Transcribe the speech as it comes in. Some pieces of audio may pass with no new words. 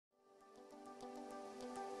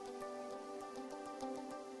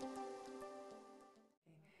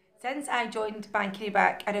Since I joined Banchory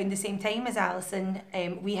back around the same time as Alison,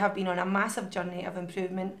 we have been on a massive journey of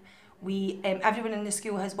improvement. Everyone in the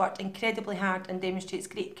school has worked incredibly hard and demonstrates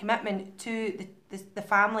great commitment to the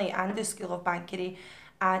family and the school of Banchory.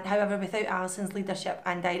 And however, without Alison's leadership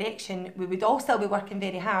and direction, we would all still be working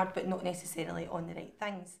very hard, but not necessarily on the right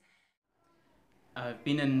things. I've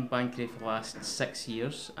been in Banchory for the last 6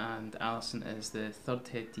 years, and Alison is the third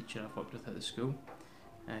head teacher I've worked with at the school.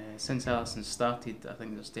 Since Alison started, I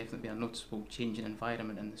think there's definitely been a noticeable change in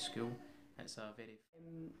environment in the school. It's a very...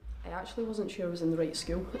 I actually wasn't sure I was in the right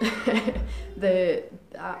school. The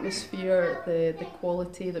atmosphere, the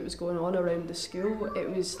quality that was going on around the school, it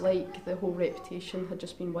was like the whole reputation had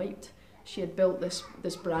just been wiped. She had built this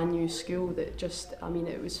brand new school that just, I mean,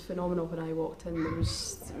 it was phenomenal when I walked in. There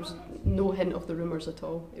was no hint of the rumours at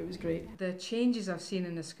all. It was great. The changes I've seen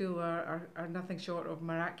in the school are nothing short of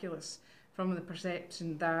miraculous, from the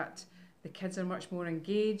perception that the kids are much more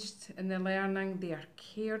engaged in their learning, they are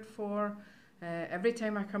cared for. Every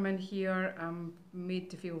time I come in here, I'm made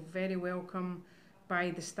to feel very welcome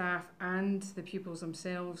by the staff and the pupils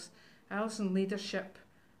themselves. Allison's leadership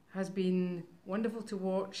has been wonderful to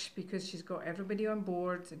watch because she's got everybody on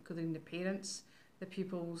board, including the parents, the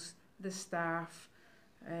pupils, the staff,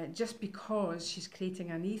 just because she's creating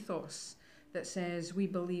an ethos that says, we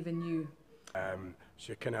believe in you.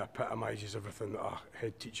 She kind of epitomises everything that a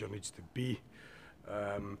head teacher needs to be.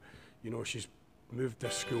 You know, she's moved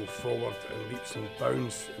this school forward in leaps and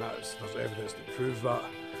bounds, and there's evidence to prove that.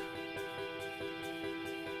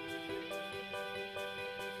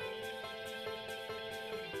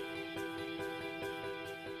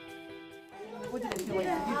 What did it feel like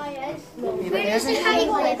to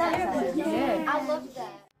you? Yeah. I loved it.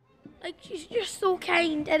 Like, she's just so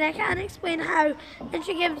kind, and I can't explain how. And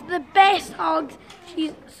she gives the best hugs.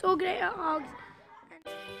 She's so great at hugs.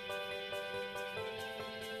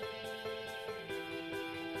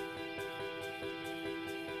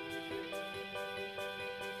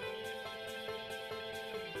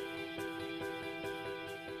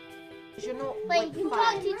 You're not like you can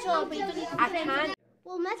talk to each other, but you don't need to I can't.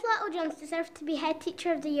 Well, Miss Littlejohns deserves to be Head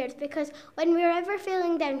Teacher of the Year because when we're ever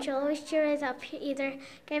feeling down, she'll always cheer us up, either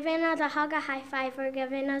giving us a hug, a high five, or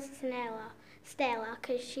giving us Stella,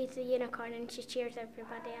 because she's a unicorn and she cheers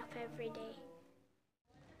everybody up every day.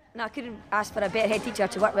 And I couldn't ask for a better head teacher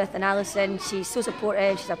to work with than Alison. She's so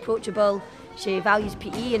supportive, she's approachable, she values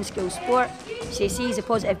PE and school sport, she sees the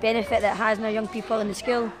positive benefit that it has in our young people in the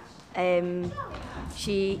school.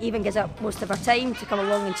 She even gives up most of her time to come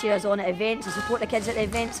along and cheer us on at events and support the kids at the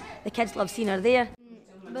events. The kids love seeing her there.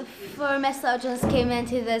 Before Miss Littlejohns came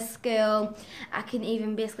into this school, I couldn't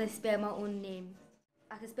even basically spell my own name.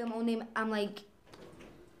 I can spell my own name, I'm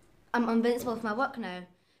invincible with my work now.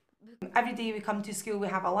 Every day we come to school, we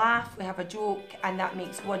have a laugh, we have a joke, and that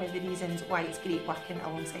makes one of the reasons why it's great working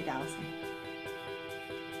alongside Alison.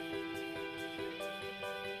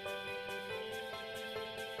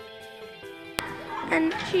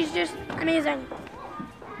 And she's just amazing.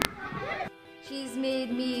 She's made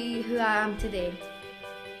me who I am today.